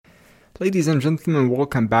Ladies and gentlemen,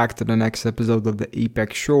 welcome back to the next episode of the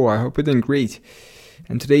Apex Show. I hope you're doing great.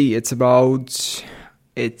 And today it's about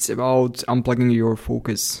unplugging your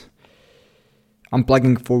focus.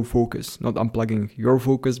 Unplugging for focus. Not unplugging your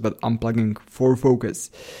focus, but unplugging for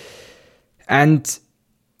focus. And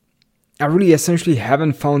I really essentially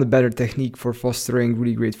haven't found a better technique for fostering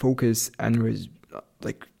really great focus and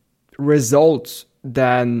results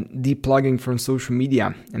than deplugging from social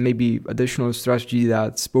media. And maybe additional strategy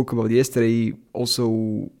that spoke about yesterday,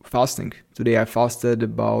 also fasting. Today I fasted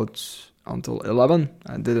until 11.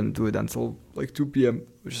 I didn't do it until 2 p.m,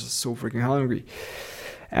 which is so freaking hungry.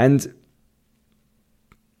 And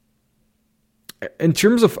in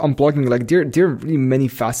terms of unplugging, there are really many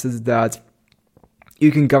facets that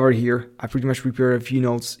you can cover here. I pretty much prepared a few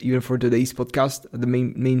notes even for today's podcast. The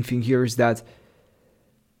main thing here is that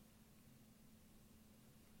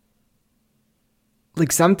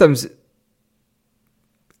sometimes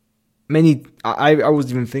I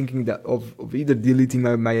was even thinking that of either deleting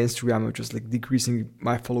my Instagram or just decreasing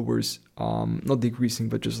my followers. Not decreasing,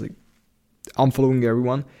 but just unfollowing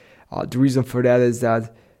everyone. The reason for that is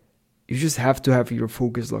that you just have to have your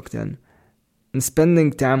focus locked in. And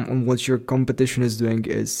spending time on what your competition is doing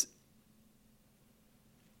is,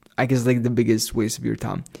 I guess, the biggest waste of your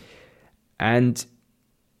time. And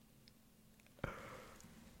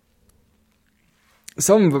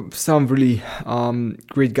some really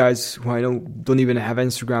great guys who I know don't even have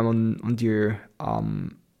Instagram on their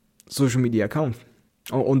social media account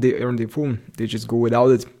on their phone. They just go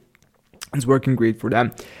without it. It's working great for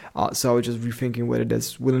them. So I was just rethinking whether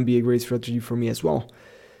this wouldn't be a great strategy for me as well.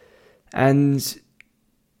 And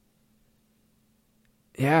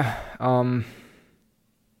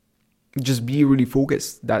just be really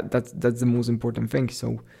focused. That's the most important thing.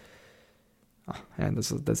 So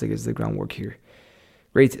that's I guess the groundwork here.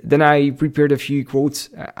 Great. Then I prepared a few quotes.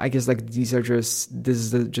 I guess this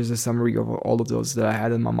is just a summary of all of those that I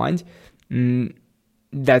had in my mind.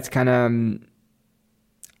 That's kind of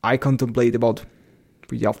I contemplate about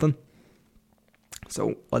pretty often.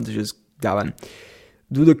 So let's just dive in.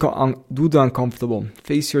 Do the uncomfortable.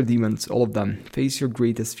 Face your demons, all of them. Face your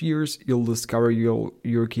greatest fears. You'll discover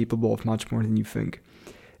you're capable of much more than you think.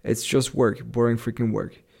 It's just work, boring freaking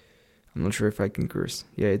work. I'm not sure if I can curse.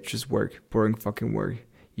 Yeah, it's just work, boring fucking work.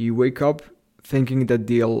 You wake up thinking that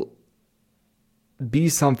there'll be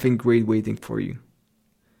something great waiting for you.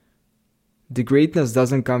 The greatness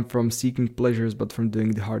doesn't come from seeking pleasures, but from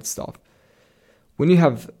doing the hard stuff. When you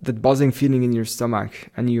have that buzzing feeling in your stomach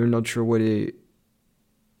and you're not sure whether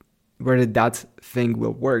that thing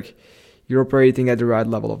will work, you're operating at the right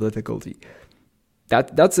level of difficulty.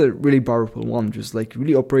 That's a really powerful one. Just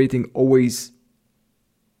really operating always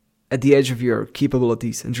at the edge of your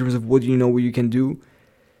capabilities in terms of what you can do.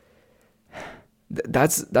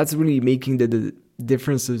 That's really making the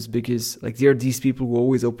differences, because there are these people who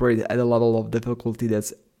always operate at a level of difficulty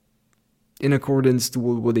that's in accordance to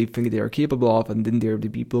what they think they are capable of, and then there are the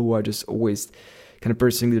people who are just always kind of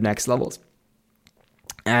pursuing the next levels.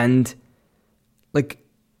 And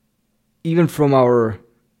even from our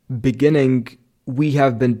beginning, we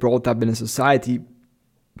have been brought up in a society.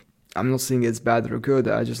 I'm not saying it's bad or good.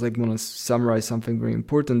 I just want to summarize something very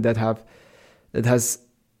important that has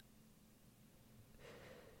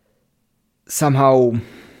somehow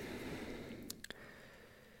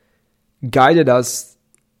guided us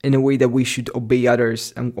in a way that we should obey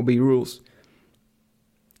others and obey rules.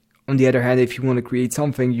 On the other hand, if you want to create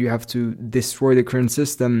something, you have to destroy the current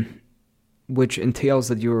system, which entails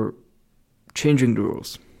that you're changing the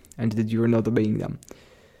rules and that you're not obeying them.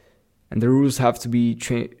 And the rules have to be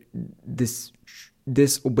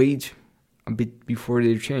disobeyed a bit before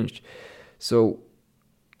they're changed. So,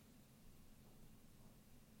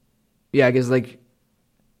 yeah, I guess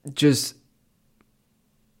just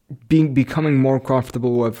becoming more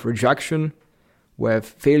comfortable with rejection, with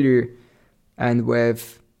failure, and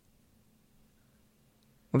with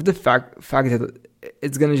the fact that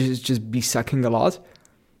it's gonna just be sucking a lot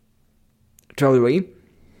throughout the way.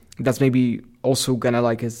 That's maybe also gonna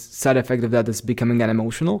a side effect of that is becoming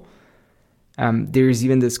unemotional. There's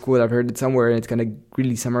even this quote, I've heard it somewhere, and it's gonna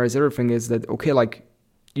really summarize everything, is that okay,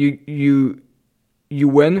 you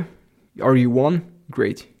win or you won,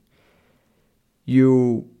 great.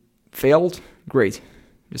 You failed, great.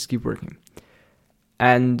 Just keep working.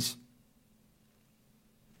 And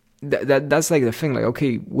that's the thing.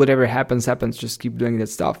 Okay, whatever happens. Just keep doing that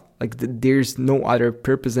stuff. There's no other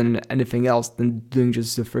purpose in anything else than doing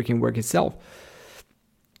just the freaking work itself.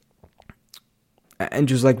 And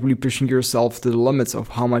just really pushing yourself to the limits of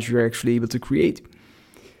how much you're actually able to create.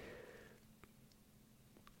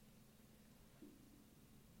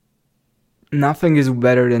 nothing is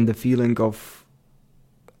better than the feeling of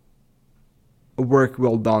work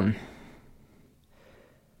well done.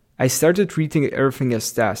 I started treating everything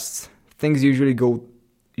as tests. Things usually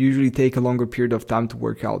take a longer period of time to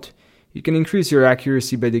work out. You can increase your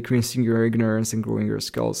accuracy by decreasing your ignorance and growing your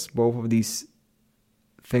skills. Both of these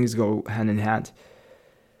things go hand in hand.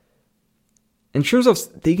 In terms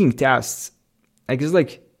of taking tests, I guess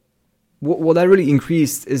like what I really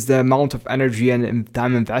increased is the amount of energy and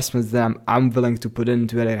time investments that I'm willing to put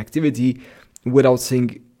into an activity without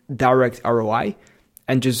seeing direct ROI.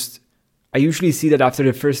 And just, I usually see that after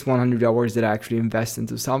the first 100 hours that I actually invest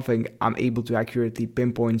into something, I'm able to accurately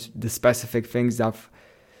pinpoint the specific things that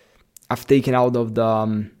I've taken out of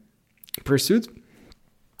the pursuit.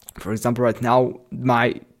 For example, right now,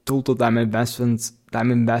 my total time investment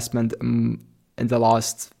in the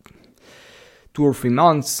last 2 or 3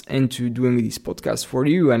 months into doing these podcasts for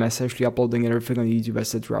you and essentially uploading everything on YouTube,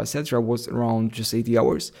 etc., was around just 80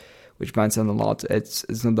 hours, which might sound a lot. It's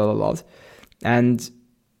not that a lot. And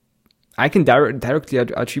I can directly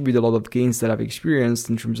attribute a lot of gains that I've experienced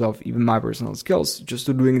in terms of even my personal skills just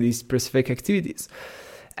to doing these specific activities.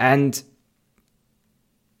 And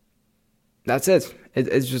that's it.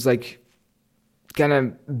 It's just like kind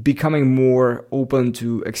of becoming more open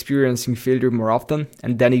to experiencing failure more often.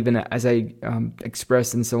 And then even as I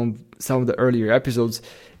expressed in some of the earlier episodes,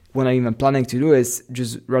 what I'm even planning to do is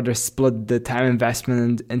just rather split the time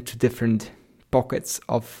investment into different pockets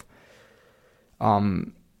of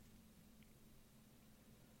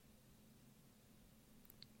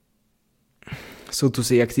so to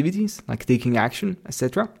say activities, like taking action,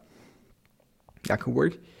 etc. That could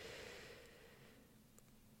work.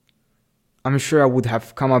 I'm sure I would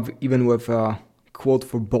have come up even with a quote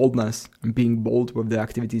for boldness and being bold with the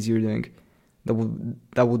activities you're doing.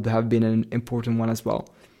 That would have been an important one as well.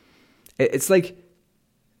 It's like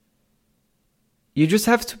you just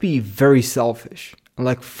have to be very selfish,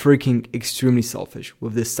 like freaking extremely selfish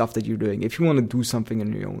with this stuff that you're doing. If you want to do something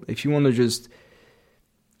on your own, if you want to just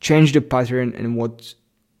change the pattern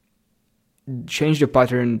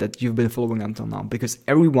that you've been following until now, because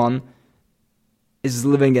everyone is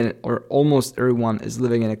living in, or almost everyone is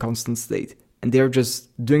living in a constant state, and they're just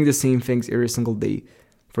doing the same things every single day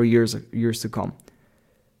for years to come,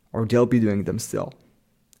 or they'll be doing them still.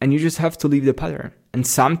 And you just have to leave the pattern. And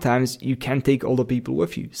sometimes you can't take all the people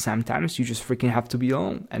with you. Sometimes you just freaking have to be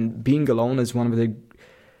alone. And being alone is one of the,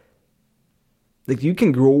 like, you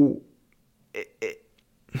can grow.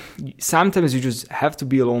 Sometimes you just have to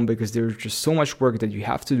be alone because there's just so much work that you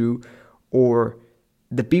have to do, or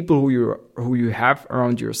the people who you have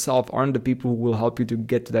around yourself aren't the people who will help you to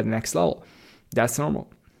get to that next level. That's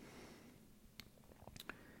normal.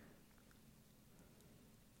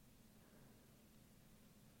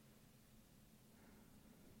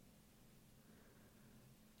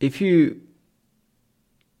 If you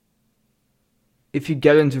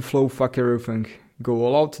get into flow, fuck everything, go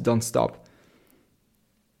all out, don't stop.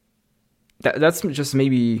 That's just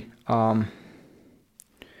maybe how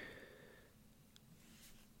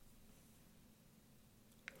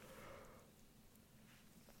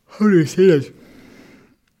do you say that?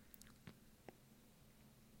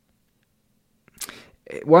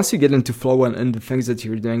 Once you get into flow and the things that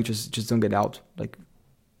you're doing, just don't get out. Like,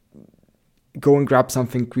 go and grab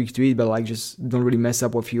something quick to eat, but like just don't really mess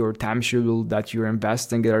up with your time schedule that you're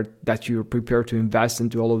investing or that you're prepared to invest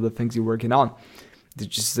into all of the things you're working on.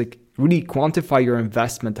 Just like really quantify your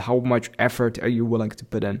investment. How much effort are you willing to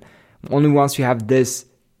put in? Only once you have this,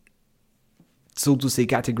 so to say,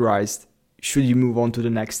 categorized, should you move on to the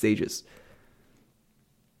next stages.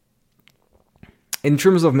 In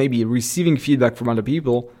terms of maybe receiving feedback from other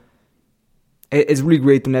people, it's really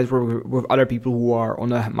great to network with other people who are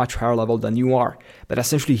on a much higher level than you are. But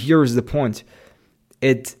essentially, here is the point.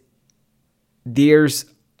 There's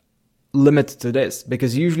limit to this,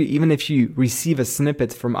 because usually even if you receive a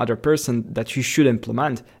snippet from other person that you should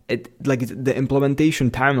implement, the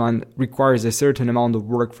implementation timeline requires a certain amount of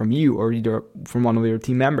work from you or either from one of your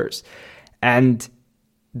team members. And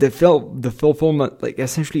the fulfillment, like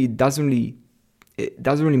essentially it doesn't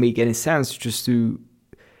really make any sense just to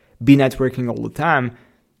be networking all the time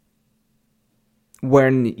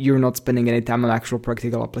when you're not spending any time on actual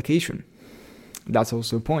practical application. That's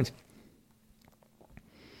also a point.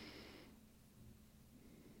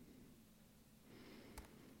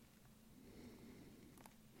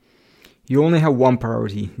 You only have one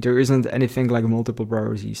priority. There isn't anything like multiple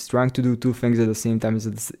priorities. Trying to do 2 things at the same time is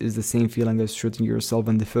the same feeling as shooting yourself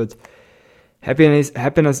in the foot.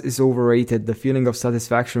 Happiness is overrated. The feeling of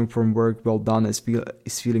satisfaction from work well done is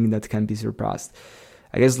feeling that can be surpassed.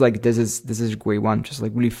 I guess like this is a great one. Just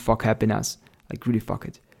like really fuck happiness. Like really fuck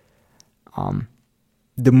it.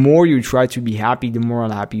 The more you try to be happy, the more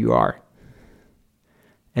unhappy you are.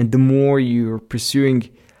 And the more you're pursuing,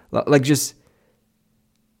 like just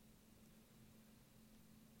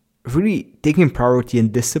really taking priority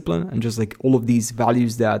and discipline and just like all of these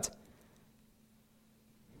values that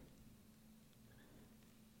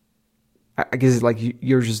I guess like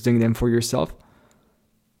you're just doing them for yourself.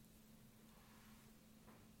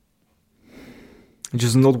 And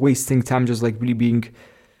just not wasting time, just like really being,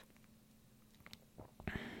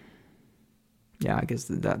 yeah, I guess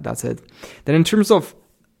that's it. Then in terms of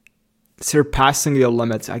surpassing your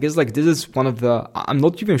limits, I guess like this is one of the, I'm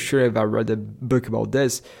not even sure if I read a book about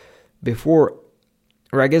this before,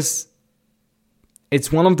 or I guess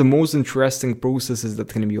it's one of the most interesting processes that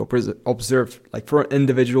can be observed, like for an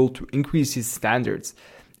individual to increase his standards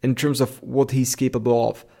in terms of what he's capable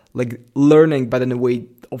of, like learning, but in a way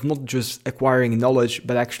of not just acquiring knowledge,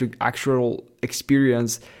 but actually actual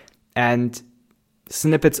experience and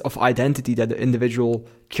snippets of identity that the individual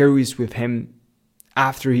carries with him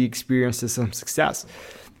after he experiences some success.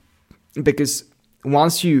 Because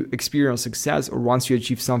once you experience success or once you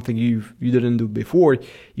achieve something you didn't do before,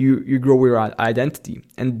 you grow your identity,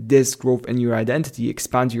 and this growth in your identity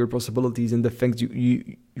expands your possibilities and the things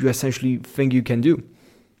you essentially think you can do.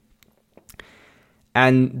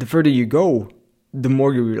 And the further you go, the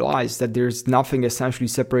more you realize that there's nothing essentially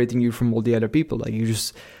separating you from all the other people. Like you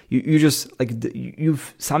just like you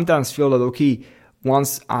sometimes feel that, okay,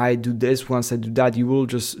 once I do this, once I do that, you will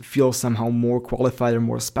just feel somehow more qualified or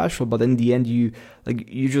more special. But in the end, you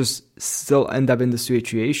just still end up in the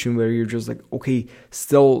situation where you're just like, okay,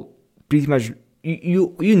 still pretty much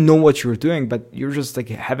you know what you're doing, but you're just like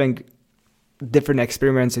having different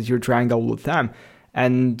experiments that you're trying all the time,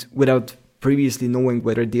 and without previously knowing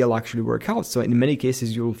whether they'll actually work out. So in many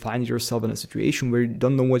cases, you'll find yourself in a situation where you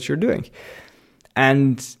don't know what you're doing,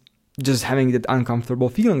 and just having that uncomfortable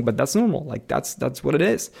feeling. But that's normal. Like that's what it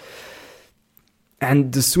is.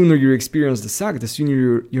 And the sooner you experience the suck, the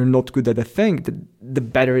sooner you're not good at a thing, the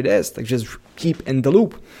better it is. Like just keep in the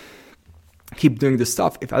loop. Keep doing the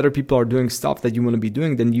stuff. If other people are doing stuff that you want to be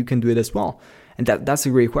doing, then you can do it as well. And that's a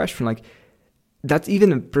great question. Like that's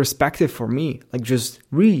even a perspective for me. Like just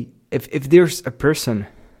really, if there's a person,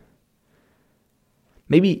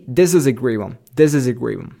 maybe this is a great one.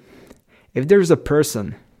 If there's a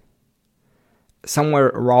person somewhere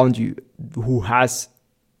around you who has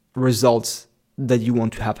results that you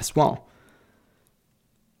want to have as well,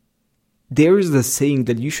 there is the saying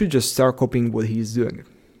that you should just start copying what he's doing.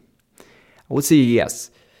 I would say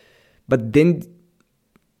yes. But then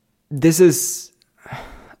this is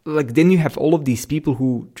like, then you have all of these people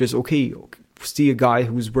who just, okay, see a guy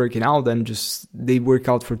who's working out and just they work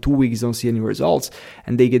out for 2 weeks, don't see any results,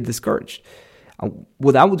 and they get discouraged.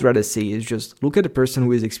 What I would rather say is just look at the person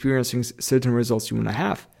who is experiencing certain results you want to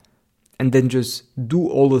have, and then just do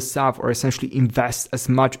all the stuff, or essentially invest as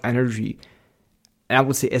much energy, and I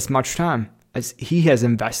would say as much time as he has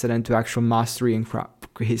invested into actual mastery and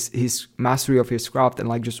his mastery of his craft, and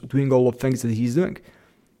like just doing all the things that he's doing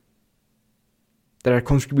that are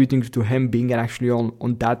contributing to him being actually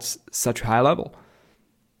on that such high level.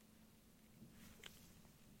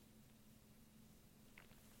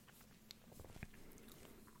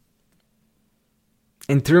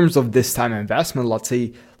 In terms of this time investment, let's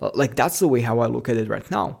say, like that's the way how I look at it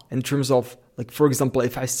right now. In terms of, like, for example,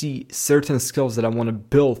 if I see certain skills that I want to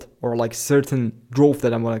build, or like certain growth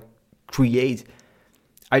that I want to create,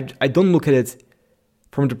 I don't look at it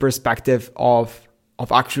from the perspective of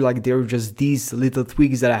actually like there are just these little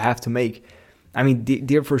tweaks that I have to make. I mean,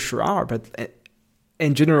 there for sure are, but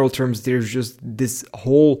in general terms, there's just this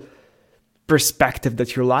whole perspective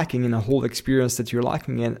that you're lacking and a whole experience that you're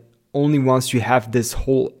lacking in. Only once you have this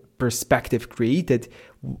whole perspective created,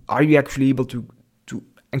 are you actually able to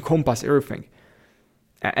encompass everything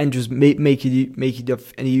and just make it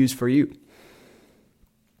of any use for you.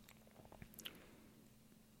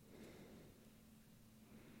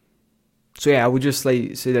 So yeah, I would just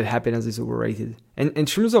like say that happiness is overrated. And in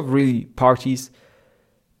terms of really parties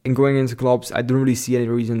and going into clubs, I don't really see any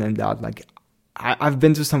reason in that. Like I've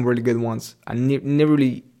been to some really good ones. I never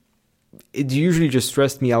really. It usually just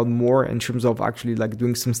stressed me out more in terms of actually like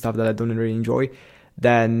doing some stuff that I don't really enjoy,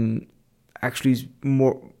 than actually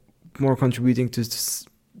more contributing to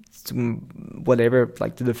whatever,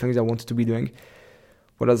 like to the things I wanted to be doing.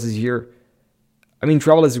 What else is here? I mean,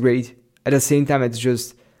 travel is great. At the same time, it's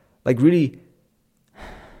just like really,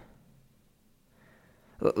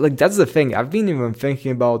 like that's the thing. I've been even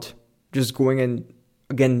thinking about just going and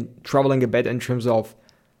again traveling a bit in terms of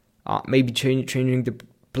maybe changing the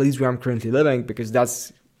place where I'm currently living, because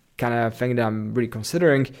that's kind of thing that I'm really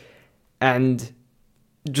considering, and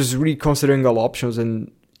just really considering all options.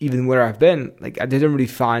 And even where I've been, like, I didn't really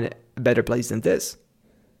find a better place than this,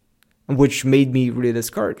 which made me really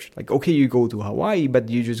discouraged. Like, okay, you go to Hawaii, but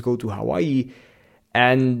you just go to Hawaii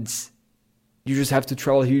and you just have to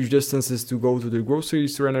travel huge distances to go to the grocery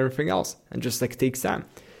store and everything else, and just like takes time.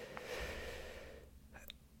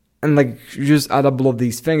 And like, you just add up all of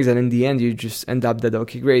these things, and in the end, you just end up that,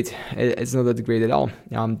 okay, great, it's not that great at all.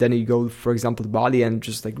 Then you go, for example, to Bali, and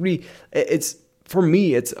just like really, it's, for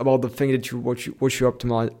me, it's about the thing that what you're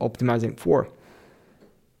optimizing for.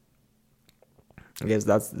 I guess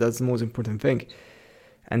that's the most important thing.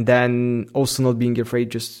 And then also not being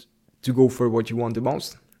afraid just to go for what you want the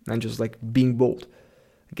most, and just like being bold.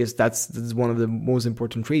 I guess that's one of the most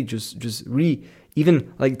important traits. Just really,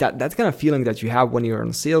 even like that kind of feeling that you have when you're on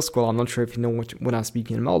a sales call. I'm not sure if you know what I'm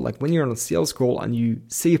speaking about. Like when you're on a sales call and you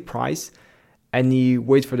say a price and you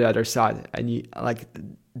wait for the other side, and you like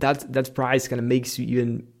that price kind of makes you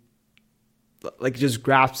even like just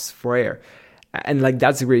grasps for air. And like,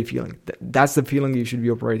 that's a great feeling. That's the feeling you should be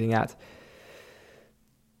operating at.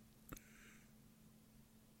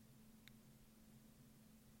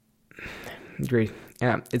 Great.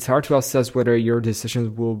 Yeah, it's hard to assess whether your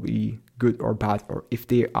decisions will be good or bad, or if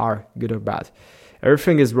they are good or bad.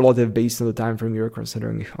 Everything is relative based on the time frame you're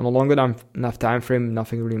considering. On a longer enough time frame,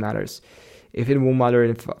 nothing really matters. If it won't matter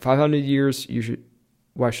in 500 years,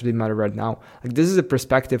 why should it matter right now? Like, this is a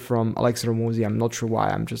perspective from Alex Hormozi. I'm not sure why.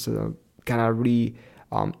 I'm just kind of really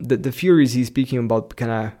the theories he's speaking about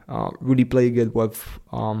kind of really play good with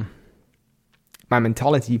my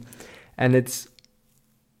mentality, and it's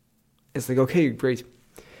like, okay, great.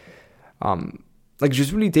 Like,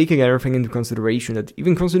 just really taking everything into consideration, that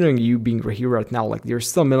even considering you being here right now, like, there's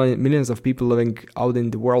still millions of people living out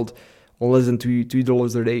in the world on less than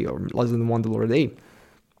 $2 a day, or less than $1 a day,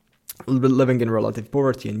 living in relative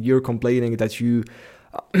poverty, and you're complaining that you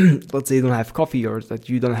let's say you don't have coffee, or that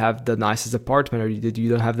you don't have the nicest apartment, or that you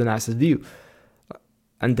don't have the nicest view,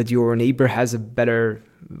 and that your neighbor has a better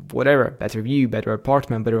view, better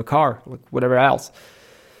apartment, better car, like whatever else.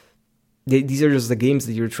 These are just the games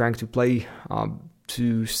that you're trying to play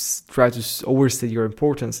to try to overstate your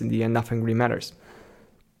importance. In the end, nothing really matters.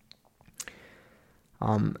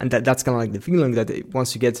 And that's kind of like the feeling that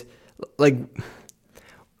once you get, like,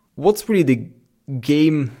 what's really the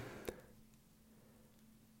game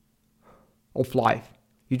of life?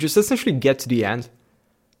 You just essentially get to the end,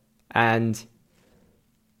 and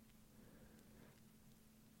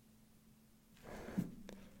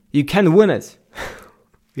you can win it.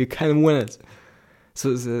 You can win it.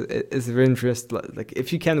 So it's very interesting. Like,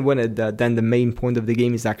 if you can win it, then the main point of the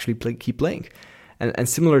game is actually keep playing, and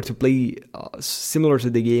similar to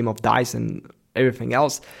the game of dice and everything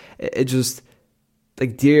else. It just,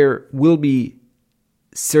 like, there will be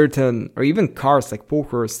certain, or even cards like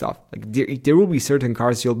poker or stuff, like there will be certain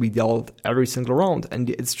cards you'll be dealt every single round, and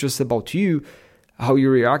it's just about you, how you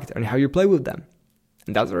react and how you play with them,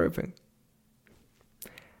 and that's everything.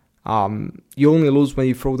 You only lose when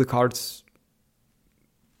you throw the cards,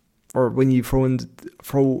 or when you throw in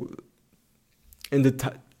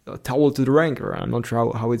the towel to the ring, or I'm not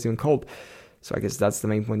sure how it's even called. So I guess that's the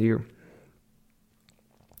main point here.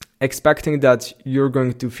 Expecting that you're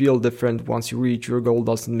going to feel different once you reach your goal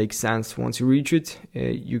doesn't make sense. Once you reach it,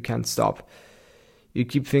 you can't stop. You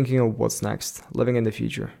keep thinking of what's next, living in the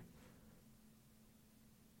future.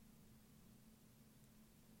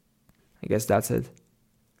 I guess that's it.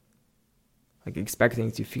 Like,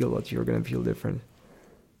 expecting to feel that you're going to feel different.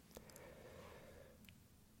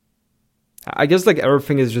 I guess, like,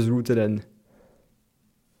 everything is just rooted in,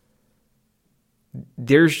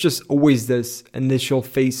 there's just always this initial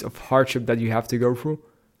phase of hardship that you have to go through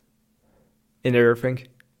in everything.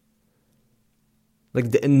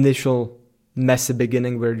 Like, the initial messy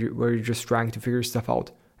beginning where you're just trying to figure stuff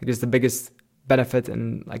out. I guess the biggest benefit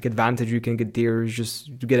and like advantage you can get there is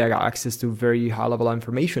just to get access to very high level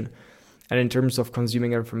information. And in terms of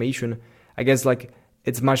consuming information, I guess like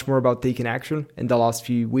it's much more about taking action. In the last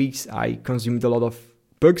few weeks, I consumed a lot of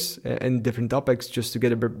books in different topics just to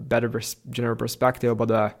get a better general perspective about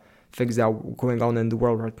the things that are going on in the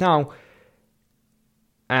world right now.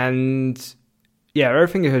 And yeah,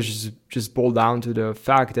 everything has just boiled down to the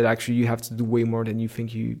fact that actually you have to do way more than you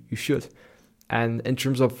think you should. And in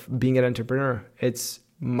terms of being an entrepreneur, it's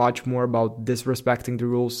much more about disrespecting the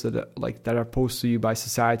rules that are posed to you by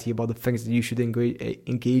society about the things that you should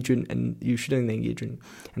engage in and you shouldn't engage in,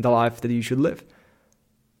 and the life that you should live.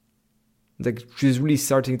 Like, she's really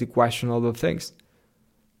starting to question all the things.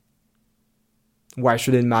 Why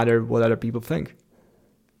should it matter what other people think?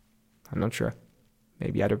 I'm not sure.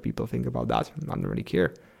 Maybe other people think about that. I don't really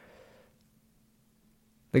care.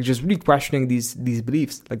 Like, just really questioning these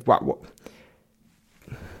beliefs. Like, what?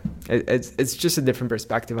 It's just a different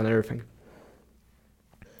perspective on everything.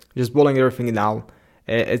 Just boiling everything down.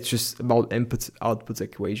 It's just about input-output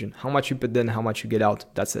equation. How much you put in, how much you get out.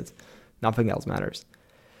 That's it. Nothing else matters.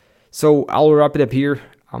 So I'll wrap it up here.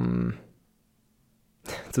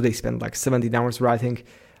 Today spent like 17 hours writing.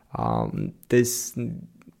 This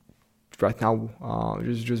right now,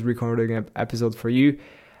 just recording an episode for you.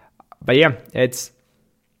 But yeah, it's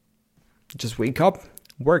just wake up,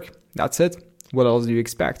 work. That's it. What else do you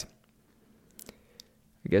expect?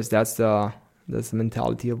 I guess that's the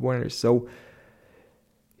mentality of winners. So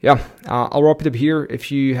yeah, I'll wrap it up here.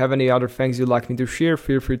 If you have any other things you'd like me to share,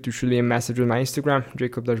 feel free to shoot me a message on my Instagram,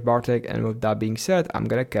 Jacob-Bartek. And with that being said, I'm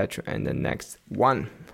gonna catch you in the next one.